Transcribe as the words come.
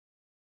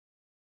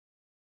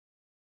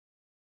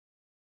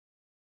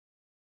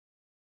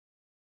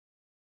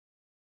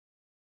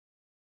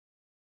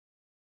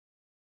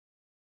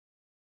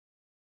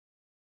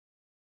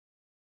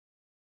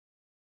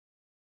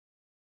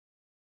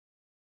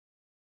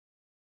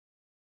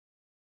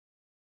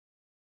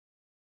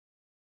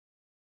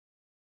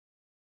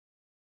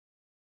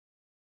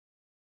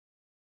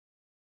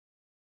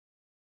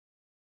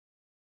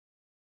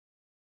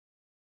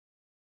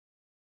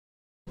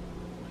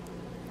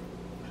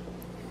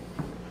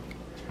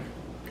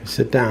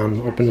Sit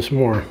down, open some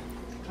more.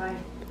 What?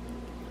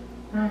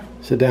 Huh?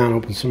 Sit down,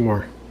 open some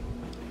more.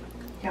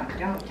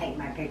 Don't take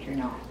my picture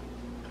now.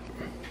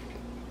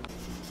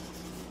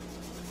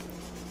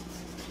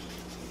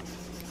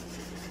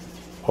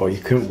 Oh, you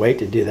couldn't wait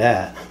to do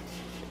that.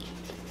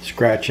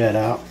 Scratch that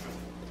out.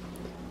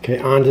 Okay,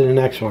 on to the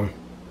next one.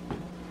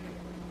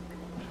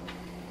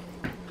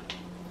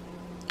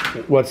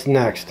 What's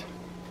next?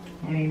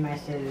 I mean my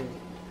scissors.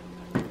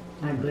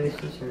 My blue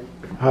scissors.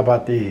 How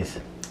about these?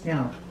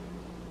 No.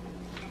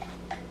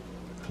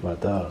 How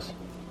about those?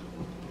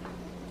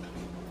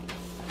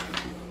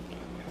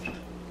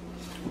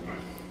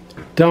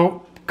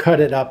 Don't cut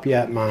it up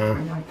yet, Ma.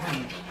 I'm not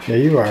coming. Yeah,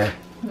 you are.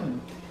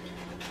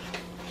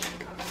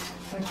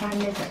 What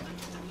time is it?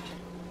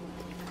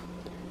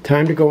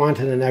 Time to go on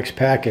to the next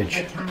package.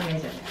 What time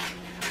is it?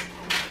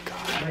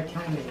 What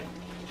time is it?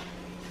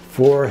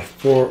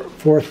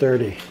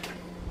 4:30.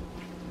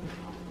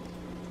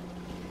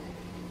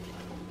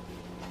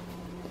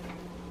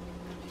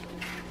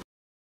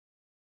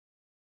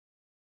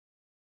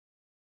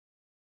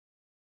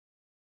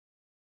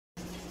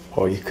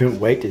 Oh, you couldn't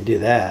wait to do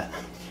that.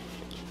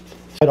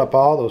 Set up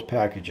all those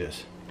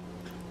packages.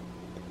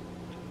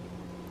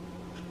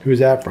 Who's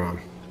that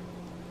from?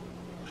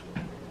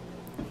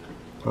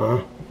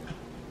 Huh?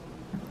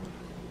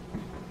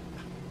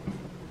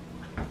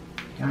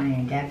 Johnny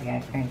and Debbie, I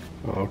think.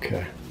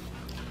 Okay.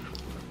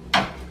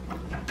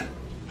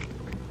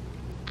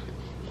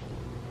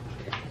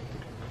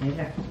 Is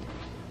it?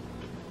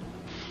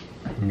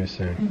 Let me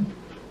see.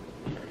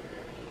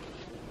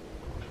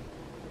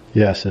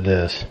 Yes, it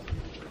is.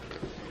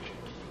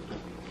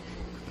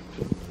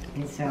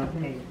 It's so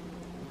big.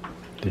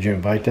 Did you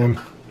invite them?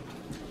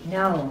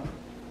 No.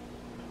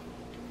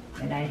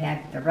 But I'd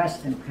have the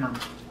rest of them come.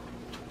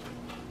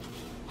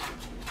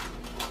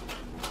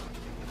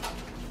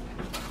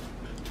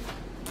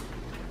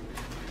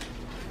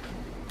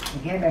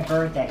 If you have a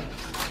birthday,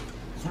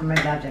 someone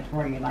does it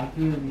for you like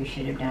you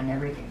should have done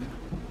everything.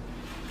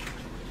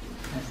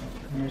 That's it.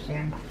 You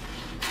understand?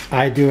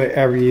 I do it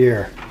every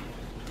year.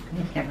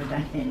 You've never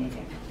done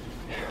anything.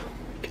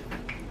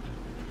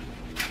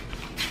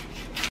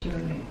 You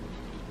and me.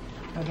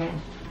 Okay?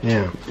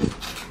 Yeah.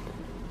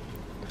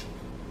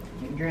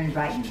 You're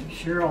inviting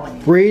Shirley,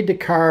 Read the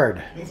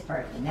card. this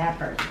person, that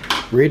person.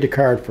 Read the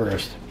card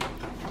first.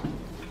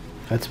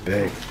 That's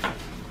big.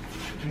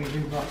 Here's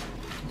your book.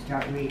 You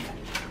start reading.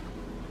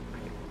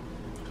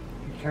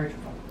 Your church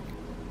book.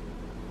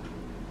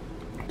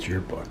 It's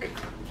your book.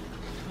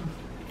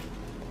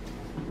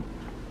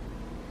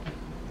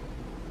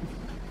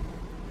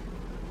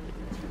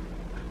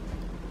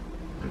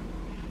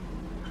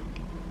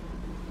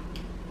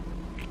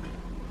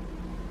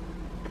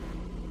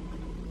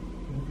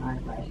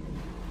 God bless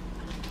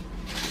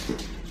you.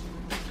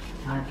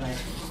 God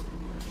bless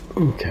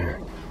you. Okay.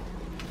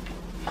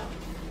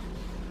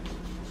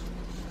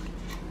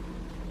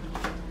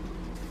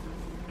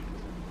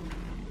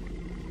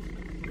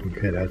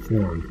 Okay, that's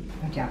done.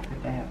 Watch out,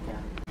 put that up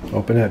there.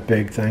 Open that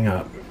big thing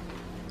up.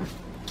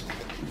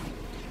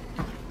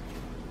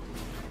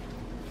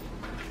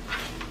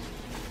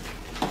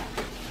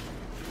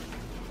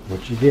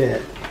 What you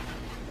get?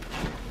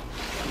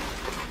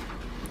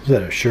 Is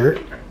that a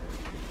shirt?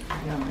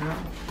 I don't know.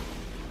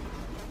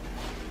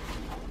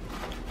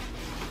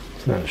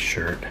 It's not a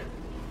shirt.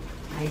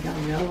 I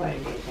don't know what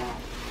it is.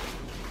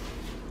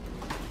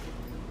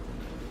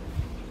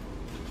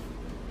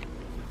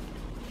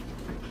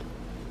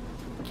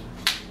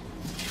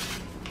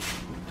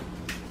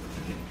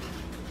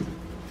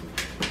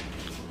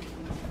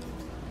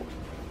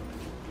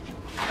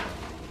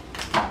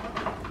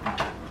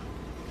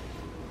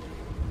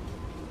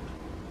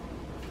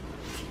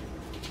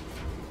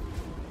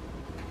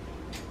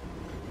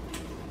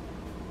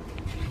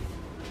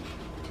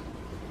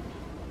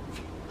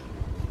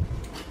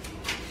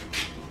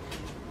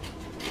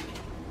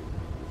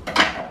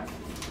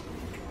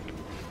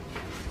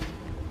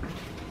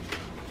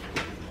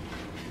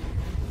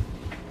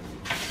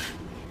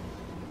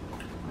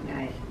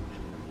 Nice.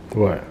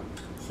 What?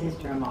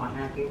 Sister-in-law,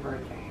 happy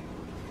birthday.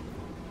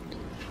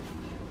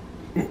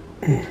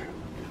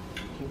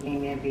 She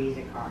gave me a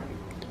Visa card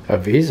A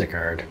Visa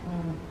card?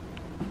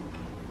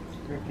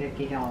 for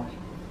 $50.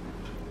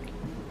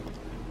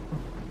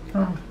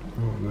 Oh,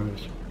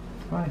 nice.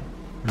 What?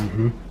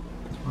 Mm-hmm.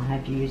 I'll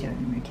have to use it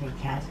when we take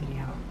Cassidy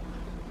out.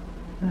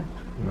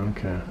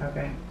 Okay.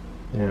 Okay.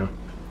 Yeah.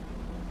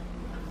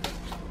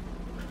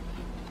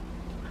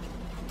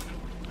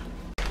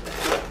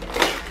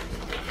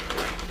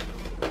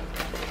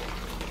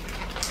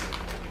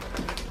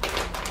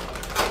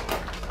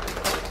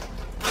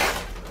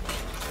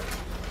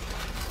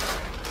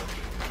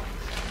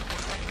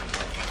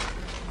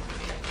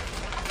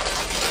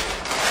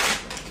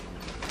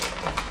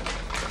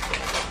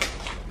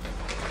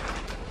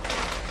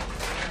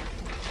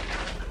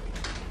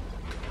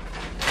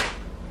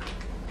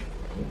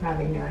 You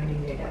probably know I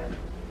needed a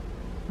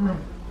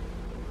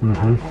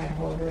Mm-hmm. pad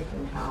holders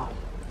and towels.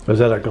 Was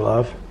that a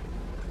glove?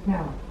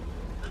 No.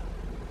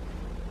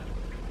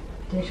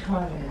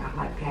 Dishcloth and a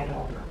hot pad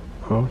holder.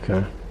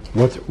 Okay.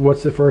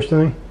 What's the first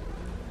thing?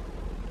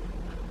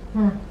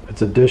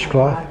 It's a Pot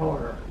dishcloth?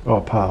 holder. Oh,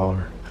 a pot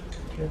holder.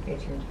 2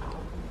 kitchen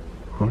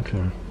towels.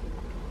 Okay.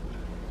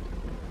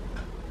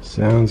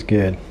 Sounds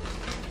good.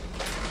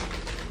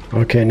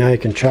 Okay, now you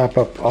can chop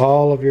up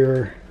all of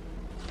your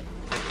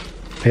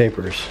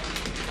papers.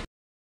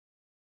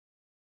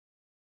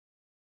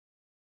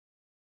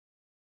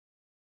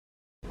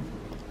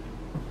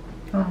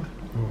 Oh,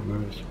 Oh,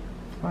 nice.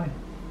 fine.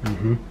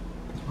 Mm-hmm.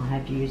 I'll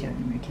have to use it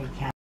when we take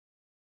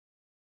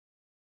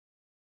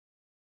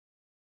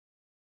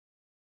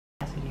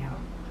Cassidy out.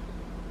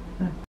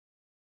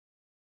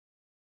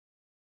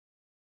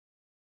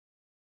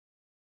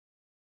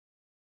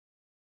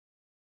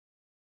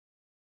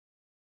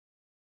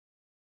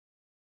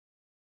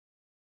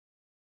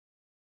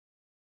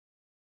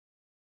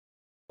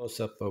 Close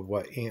up of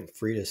what Aunt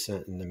Frida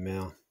sent in the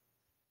mail.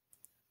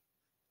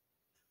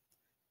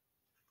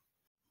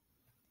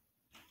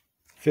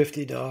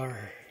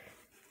 $50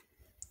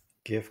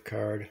 gift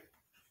card.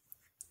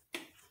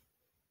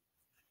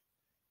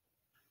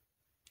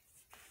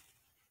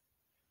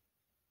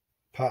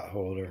 Pot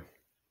holder.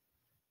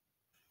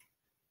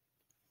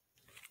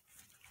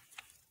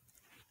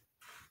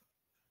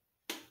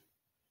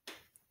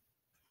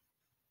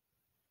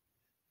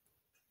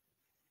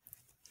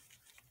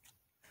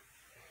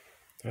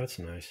 That's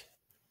nice.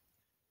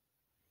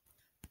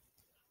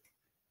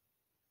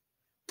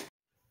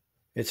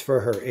 It's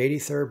for her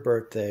 83rd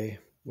birthday,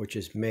 which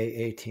is May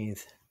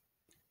 18th,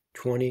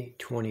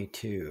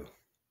 2022.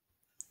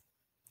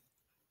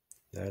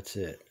 That's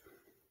it.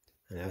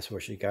 And that's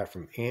what she got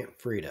from Aunt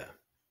Frida.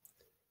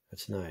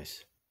 That's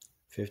nice.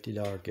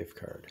 $50 gift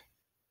card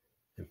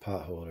and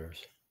pot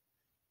holders.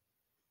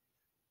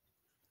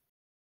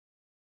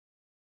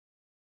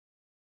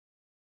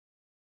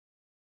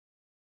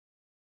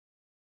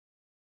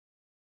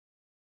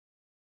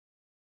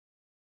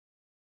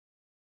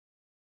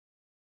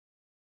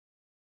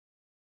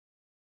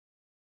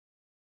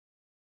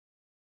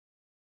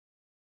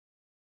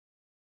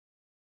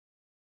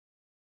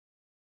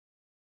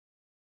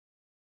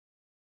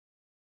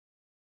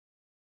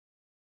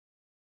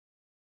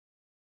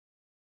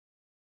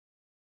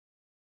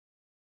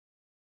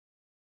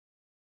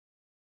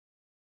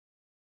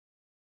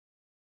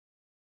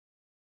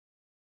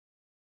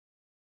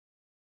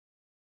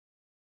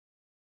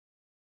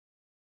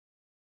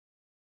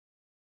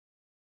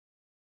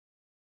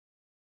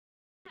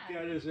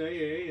 Got his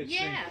AA at Yeah.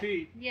 St.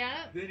 Pete.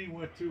 Yep. Then he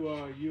went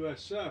to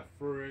USF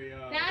for a.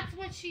 That's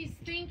what she's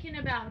thinking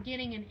about,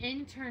 getting an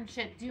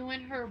internship,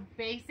 doing her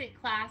basic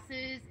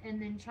classes, and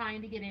then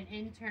trying to get an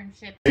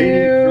internship.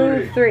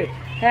 2, 3.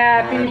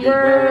 Happy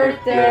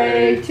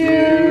birthday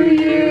to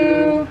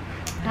you.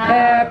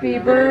 Happy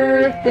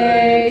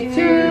birthday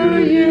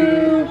to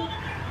you.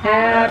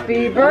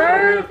 Happy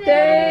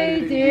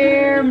birthday,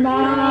 dear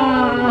Mom.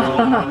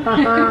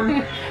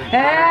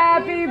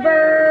 Happy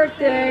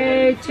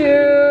birthday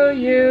to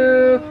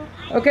you.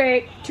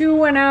 Okay, 2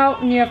 went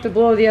out and you have to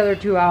blow the other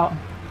 2 out.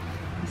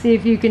 See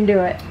if you can do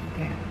it.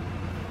 Okay.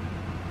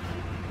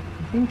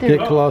 I think they're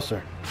Get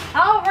closer.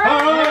 All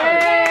right.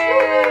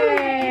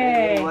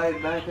 Hey! Light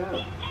it back up.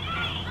 Nope.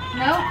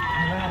 Well,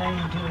 I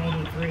didn't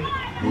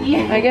do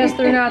 83. I guess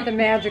they're not the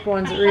magic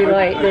ones that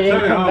relight. They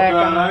didn't come back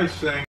on. I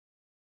sang.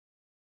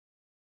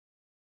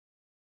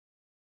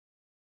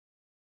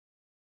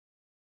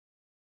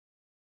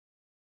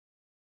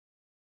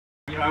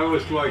 I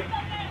was like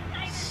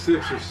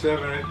 6 or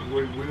 7.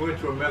 We went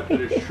to a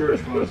Methodist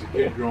church when I was a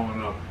kid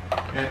growing up,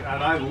 and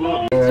I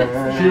loved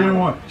it. She didn't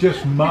want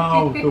just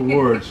mouth the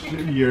words.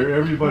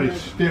 Everybody's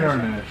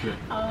staring at you.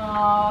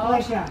 Aww.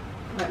 What's that?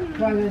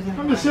 Brothers and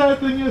And the sad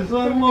thing is,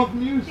 I love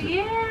music.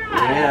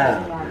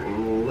 Yeah.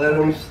 Let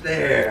them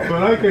stare.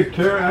 But I can't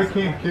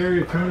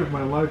carry a tune if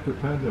my life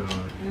depended on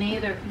it.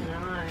 Neither can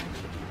I.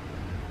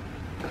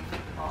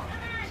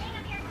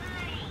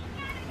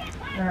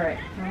 Alright,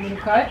 want me to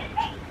cut?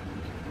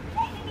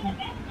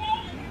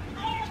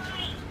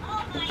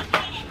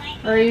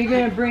 Are you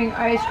gonna bring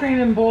ice cream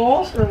in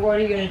bowls, or what are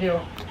you gonna do?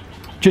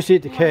 Just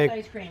eat the Who wants cake.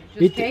 Ice cream.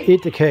 Just cake?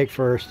 Eat the cake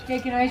first.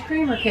 Cake and ice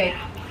cream, or cake?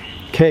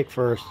 Cake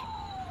first.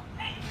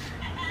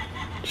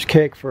 Just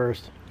cake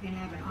first. You can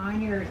have it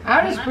on your.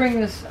 I'll just bring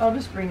this. I'll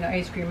just bring the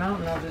ice cream out,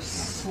 and I'll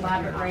just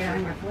slap it right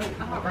on your plate.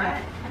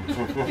 Alright. You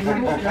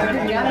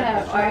gotta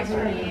have ice cream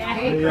and cake.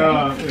 Hey,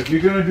 right? if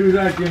you're gonna do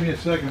that, give me a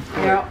second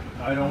plate. Yep.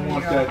 I don't There you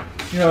want go. that.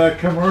 You know that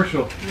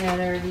commercial. Yeah,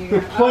 there you The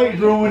go. plate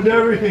ruined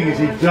everything as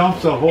he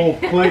dumps a whole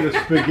plate of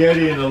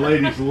spaghetti in the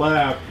lady's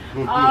lap.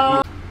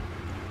 Oh,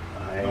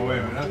 Oh wait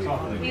a minute, that's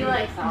all. he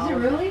likes Is it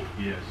olive. really?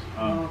 Yes.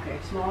 Oh, okay,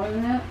 smaller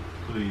than that,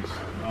 Please.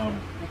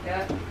 like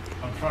that.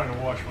 I'm trying to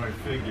watch my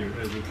figure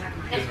as it's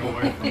getting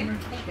away from me.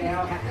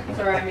 Yeah.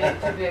 Sorry, I made it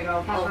too big.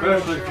 I'll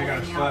Especially if you're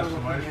gonna slap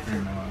some ice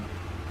cream on it.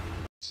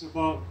 It's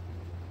about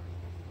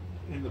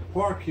in the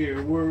park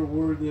here.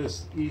 We're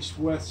this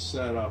east-west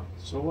setup.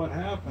 So what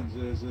happens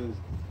is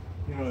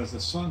you know, as the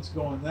sun's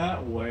going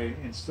that way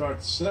and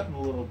starts setting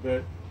a little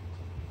bit,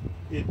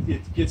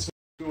 it gets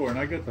door, and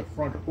I got the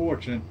front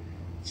porch, and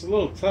it's a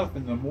little tough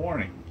in the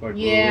morning, but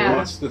Yeah.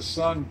 once the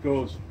sun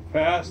goes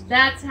past,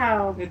 That's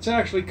how. it's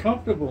actually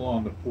comfortable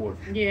on the porch.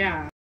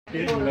 Yeah.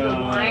 Getting,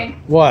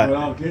 What?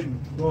 well, getting,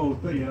 well,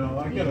 you know,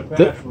 I got a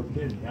bashful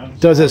kidney. I'm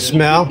Does it sorry.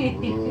 smell?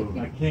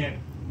 I can't.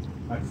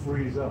 I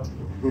freeze up.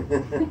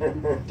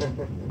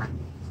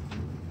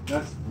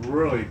 That's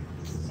really.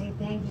 Say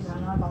thank you, I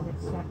love all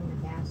this stuff in the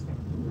basket.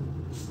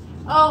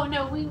 Oh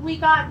no, we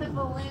got the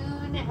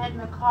balloon and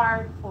the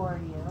card for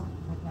you.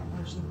 Like that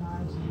Hershey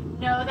bars.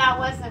 No, that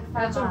wasn't from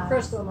That's from us.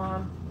 Crystal,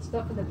 Mom.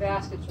 Stuff in the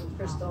baskets from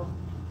Crystal.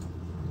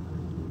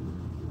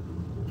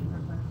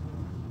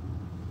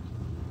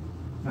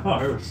 No,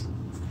 it was.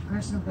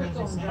 Personal brings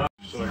us.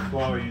 So I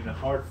fly into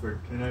Hartford,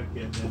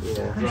 Connecticut, and then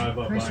Yeah. drive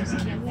up Christmas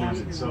is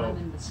I-91. good. So,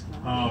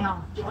 Yeah.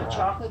 Do you want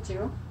chocolate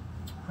too?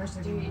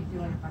 Christmas Do you- is do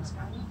you want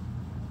butterscotch?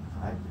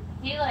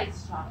 He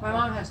likes chocolate. My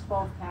mom has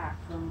 12 pack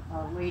from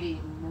a lady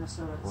in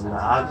Minnesota. Well, no,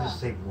 I'll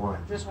just take one.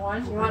 Just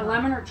one? You want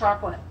lemon or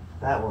chocolate?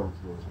 That one's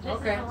good. This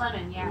Okay. is the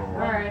lemon, yeah. Yeah.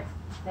 All right.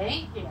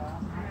 Thank you.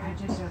 I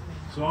just opened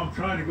it. so I'm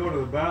trying to go to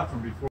the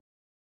bathroom before.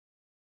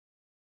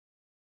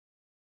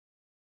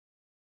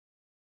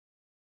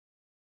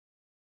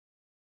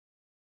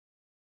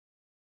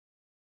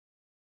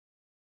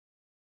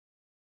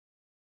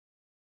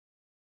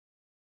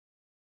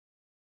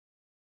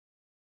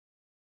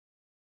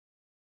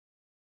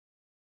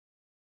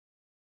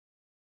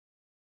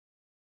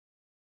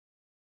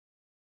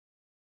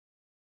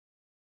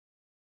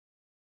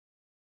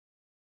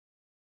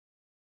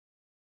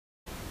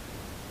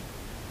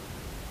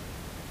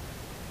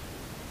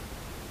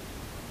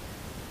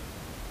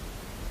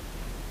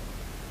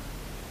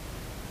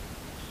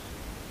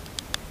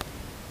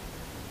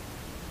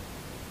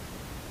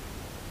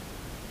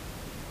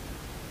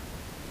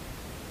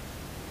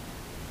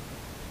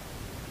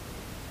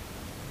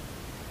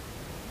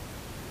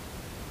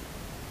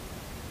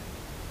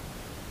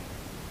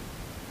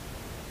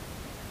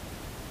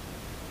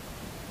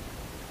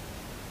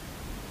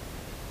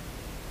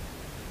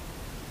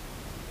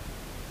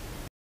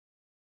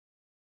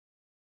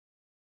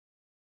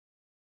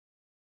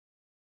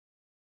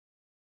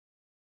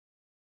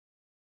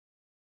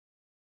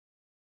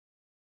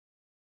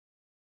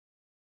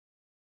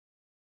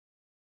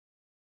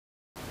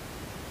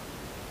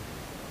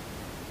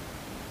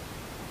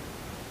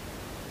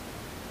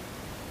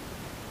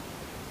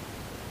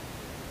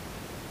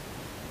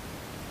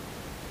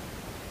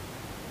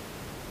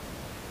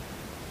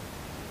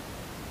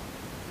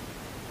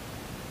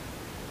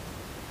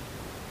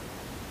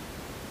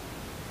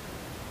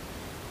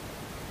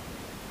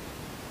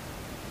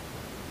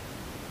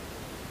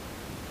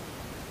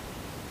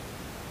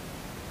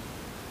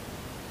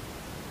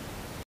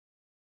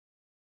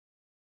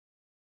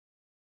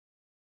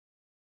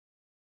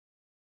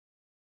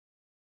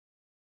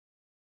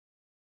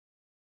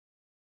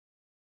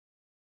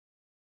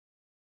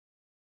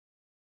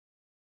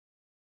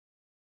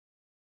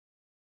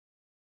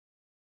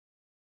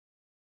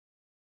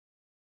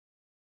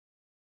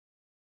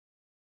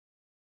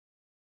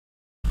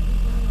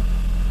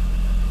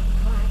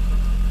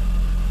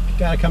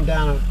 Gotta come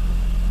down.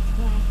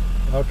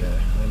 Okay,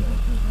 I know.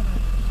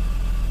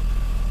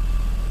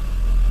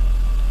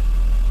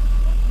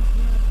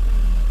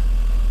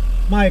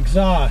 My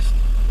exhaust.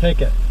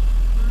 Take it.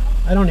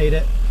 I don't need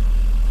it.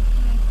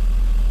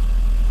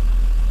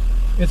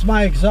 It's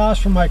my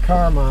exhaust from my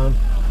car, Mom.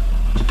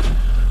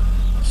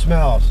 It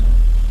smells.